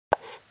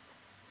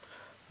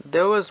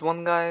There was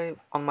one guy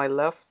on my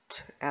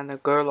left and a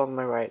girl on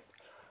my right.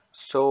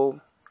 So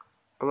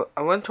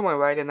I went to my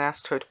right and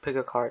asked her to pick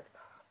a card.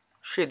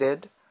 She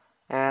did,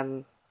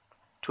 and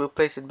to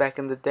replace it back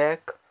in the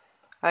deck,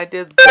 I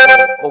did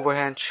the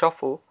overhand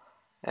shuffle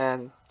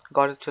and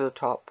got it to the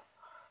top.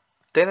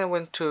 Then I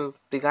went to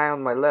the guy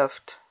on my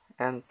left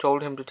and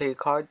told him to take a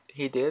card.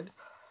 He did,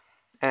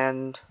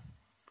 and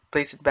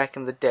place it back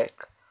in the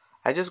deck.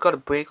 I just got a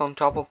break on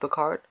top of the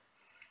card,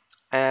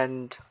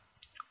 and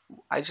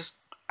I just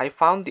I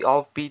found the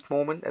offbeat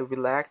moment. I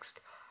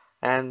relaxed,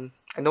 and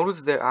I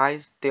noticed their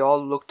eyes. They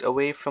all looked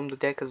away from the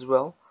deck as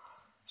well.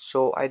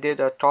 So I did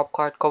a top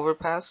card cover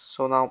pass.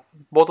 So now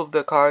both of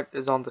the card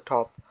is on the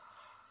top.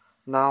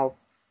 Now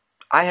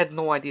I had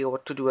no idea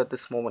what to do at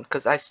this moment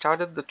because I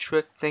started the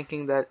trick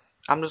thinking that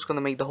I'm just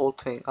gonna make the whole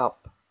thing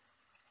up.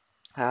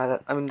 I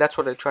mean that's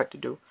what I tried to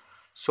do.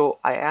 So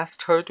I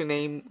asked her to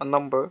name a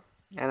number,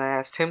 and I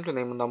asked him to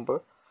name a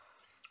number.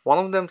 One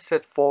of them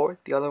said 4,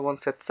 the other one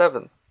said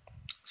 7.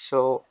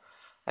 So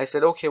I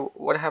said, okay,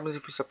 what happens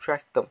if we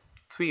subtract them?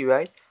 3,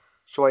 right?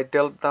 So I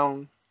dealt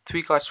down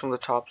 3 cards from the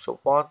top. So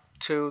 1,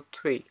 2,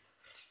 3.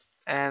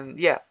 And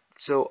yeah,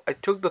 so I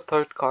took the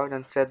third card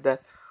and said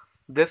that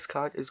this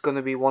card is going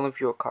to be one of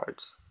your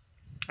cards.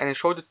 And I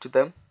showed it to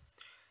them.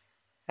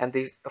 And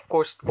they, of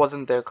course, it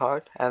wasn't their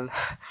card. And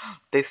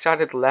they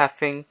started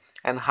laughing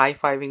and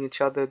high-fiving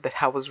each other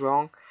that I was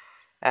wrong.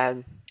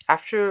 And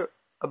after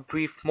a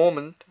brief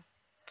moment,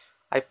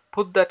 I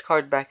put that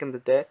card back in the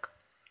deck,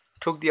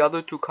 took the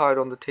other 2 cards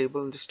on the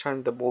table and just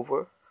turned them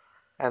over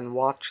and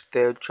watched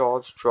their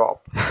jaws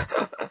drop.